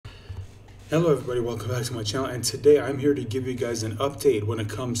Hello everybody, welcome back to my channel, and today I'm here to give you guys an update when it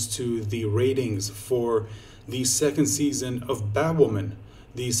comes to the ratings for the second season of Batwoman.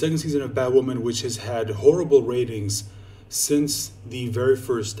 The second season of Batwoman, which has had horrible ratings since the very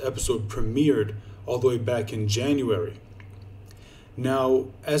first episode premiered all the way back in January. Now,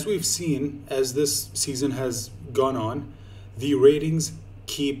 as we've seen, as this season has gone on, the ratings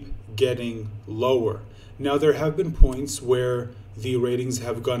keep getting lower. Now, there have been points where the ratings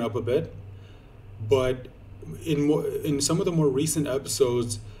have gone up a bit, but in some of the more recent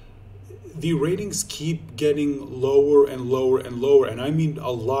episodes, the ratings keep getting lower and lower and lower, and I mean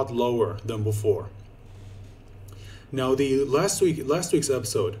a lot lower than before. Now, the last week's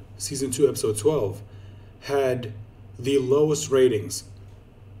episode, season 2, episode 12, had the lowest ratings.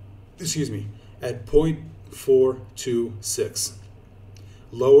 At 0.426,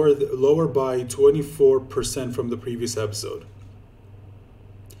 lower by 24% from the previous episode.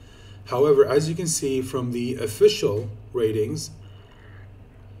 However, as you can see from the official ratings,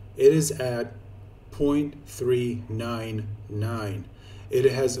 it is at 0.399.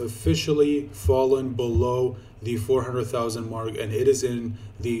 It has officially fallen below the 400,000 mark, and it is in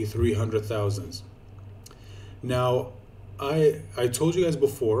the 300,000s. Now, I told you guys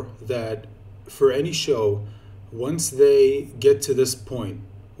before that for any show, once they get to this point,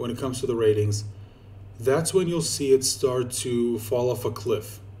 when it comes to the ratings, that's when you'll see it start to fall off a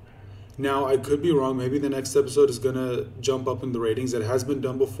cliff. Now, I could be wrong. Maybe the next episode is going to jump up in the ratings. It has been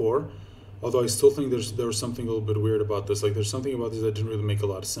done before, although I still think there was something a little bit weird about this. Like, there's something about this that didn't really make a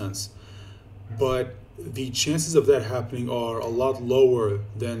lot of sense. But the chances of that happening are a lot lower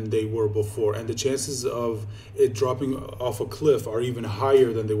than they were before. And the chances of it dropping off a cliff are even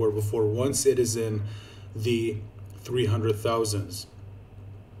higher than they were before once it is in the 300,000s.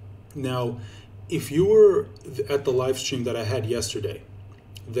 Now, if you were at the live stream that I had yesterday,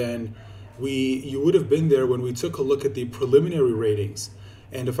 then you would have been there when we took a look at the preliminary ratings.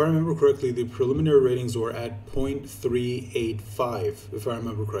 And if I remember correctly, the preliminary ratings were at 0.385, if I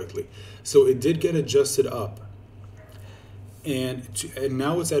remember correctly. So it did get adjusted up. And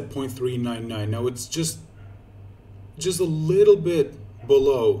now it's at 0.399. Now it's just a little bit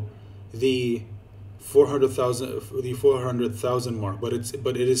below the 400,000 mark, but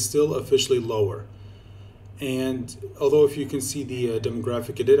it is still officially lower. And although if you can see the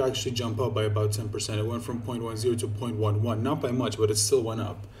demographic, it did actually jump up by about 10%. It went from 0.10 to 0.11, not by much, but it still went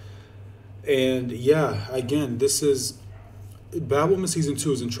up. And yeah, again, Batwoman Season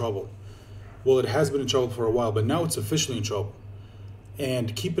 2 is in trouble. Well, it has been in trouble for a while, but now it's officially in trouble.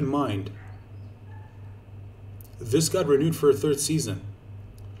 And keep in mind, this got renewed for a third season.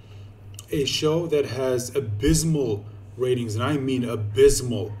 A show that has abysmal ratings, and I mean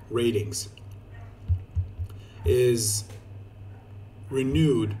abysmal ratings, is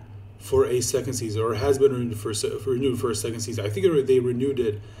renewed for a second season, or has been renewed for a second season. I think they renewed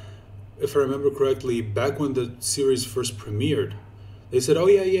it, if I remember correctly, back when the series first premiered. They said, oh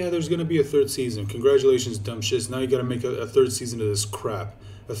yeah, there's going to be a third season. Congratulations, dumb shits. Now you got to make a third season of this crap.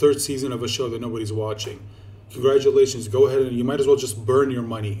 A third season of a show that nobody's watching. Congratulations. Go ahead, and you might as well just burn your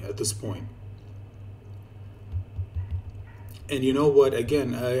money at this point. And you know what?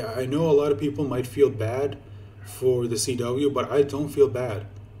 Again, I know a lot of people might feel bad for the CW, but I don't feel bad.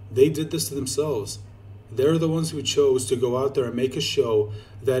 They did this to themselves. They're the ones who chose to go out there and make a show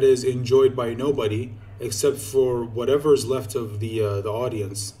that is enjoyed by nobody except for whatever is left of the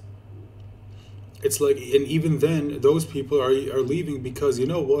audience. It's like, and even then, those people are leaving because, you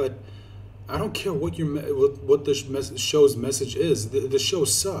know what? I don't care what the show's message is. The show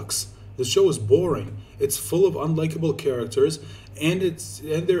sucks. The show is boring. It's full of unlikable characters, and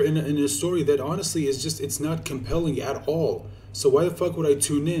they're in a story that honestly is it's not compelling at all. So why the fuck would I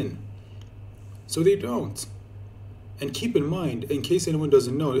tune in? So they don't. And keep in mind, in case anyone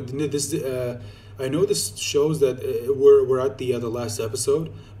doesn't know, I know this shows that we're at the last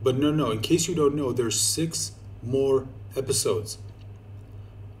episode, but no. In case you don't know, there's 6 more episodes.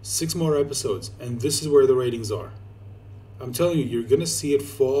 6 more episodes, and this is where the ratings are. I'm telling you, you're gonna see it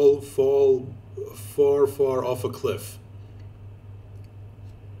fall far off a cliff.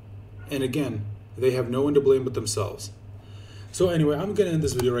 And again, they have no one to blame but themselves. So anyway, I'm going to end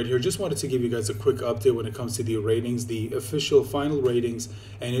this video right here. Just wanted to give you guys a quick update when it comes to the ratings, the official final ratings,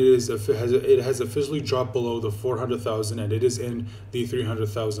 and it has officially dropped below the 400,000, and it is in the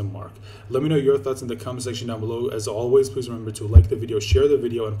 300,000 mark. Let me know your thoughts in the comment section down below. As always, please remember to like the video, share the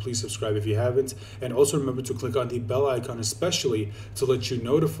video, and please subscribe if you haven't. And also remember to click on the bell icon, especially to let you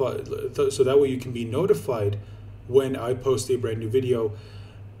so that way you can be notified when I post a brand new video.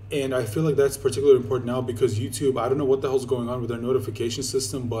 And I feel like that's particularly important now because YouTube, I don't know what the hell's going on with their notification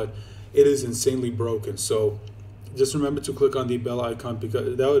system, but it is insanely broken. So just remember to click on the bell icon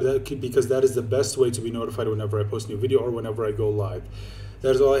because because that is the best way to be notified whenever I post a new video or whenever I go live.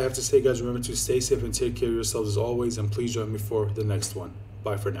 That is all I have to say, guys. Remember to stay safe and take care of yourselves as always, and please join me for the next one.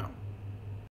 Bye for now.